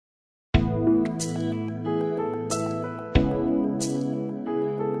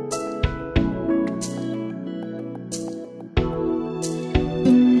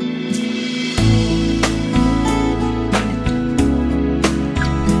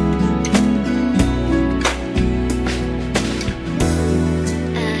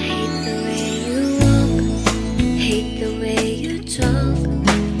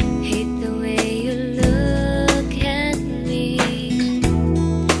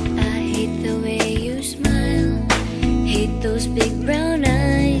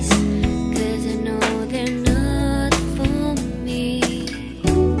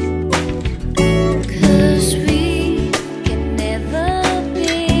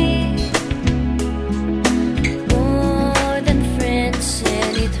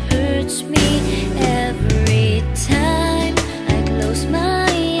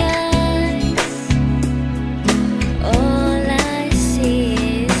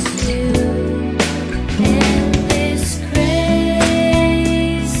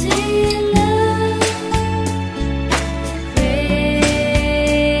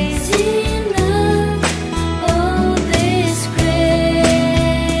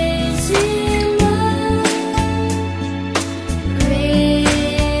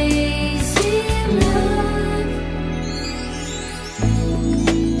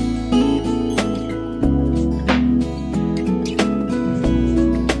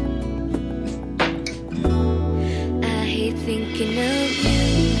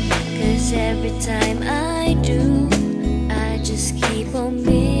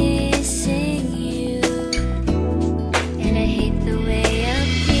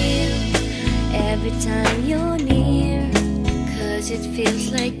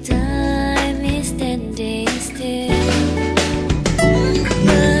feels like time is standing still.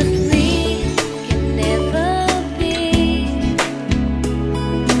 But we can never be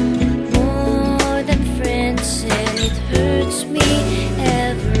more than friends, and it hurts me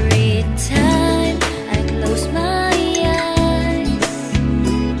every time I close my eyes.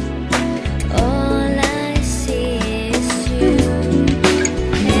 All I see is you.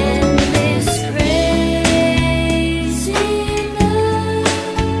 And this crazy love,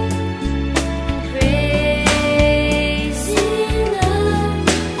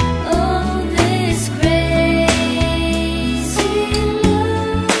 oh this crazy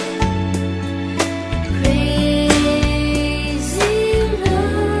love,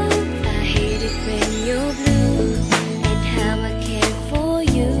 I hate it when you're blue, and how I care for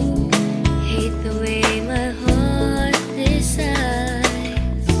you. Hate the way my heart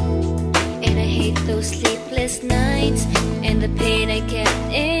decides, and I hate those sleepless nights and the pain I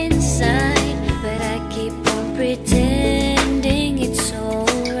kept inside. But I keep on pretending it's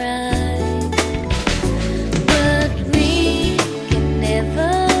alright. But we can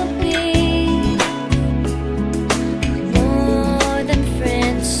never be more than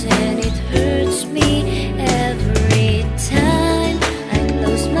friends, and it hurts me every time I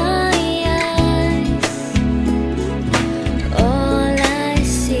close my eyes. All I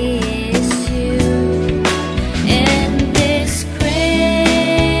see is you. And this crazy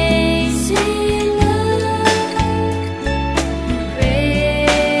love,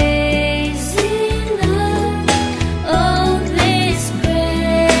 oh this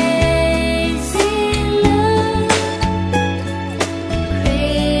crazy love,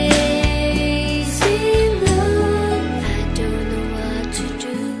 I don't know what to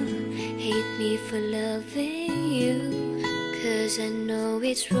do. Hate me for loving you, 'cause I know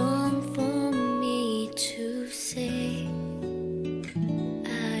it's wrong for me to say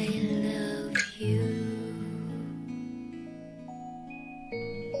I love you.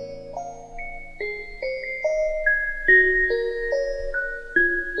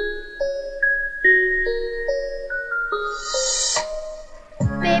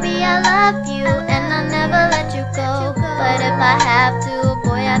 Baby, I love you and I'll never let you go. But if I have to,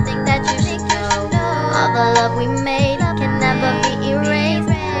 boy, I think that you should know. All the love we made can never be erased,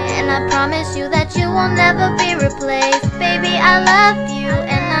 and I promise you that you will never be replaced. Baby, I love you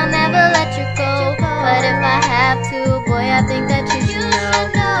and I'll never let you go. But if I have to, boy, I think that you should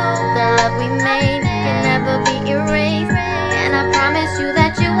know. The love we made can never be erased, and I promise you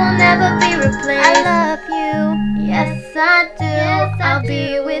that you will never be replaced. I love you, yes I do. I'll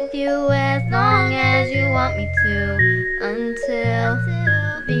be with you as long as you want me to, until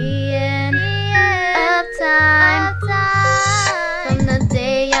the end of time. From the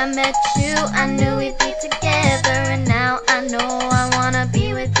day I met you, I knew we'd be together, and now I know I wanna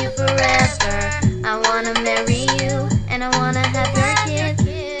be with you forever. I wanna marry you, and I wanna have your kids.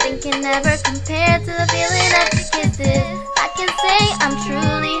 Thinking never compared to the feeling of your kisses. I can say I'm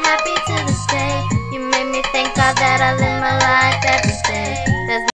truly happy to this day. You made me thank God that I live my life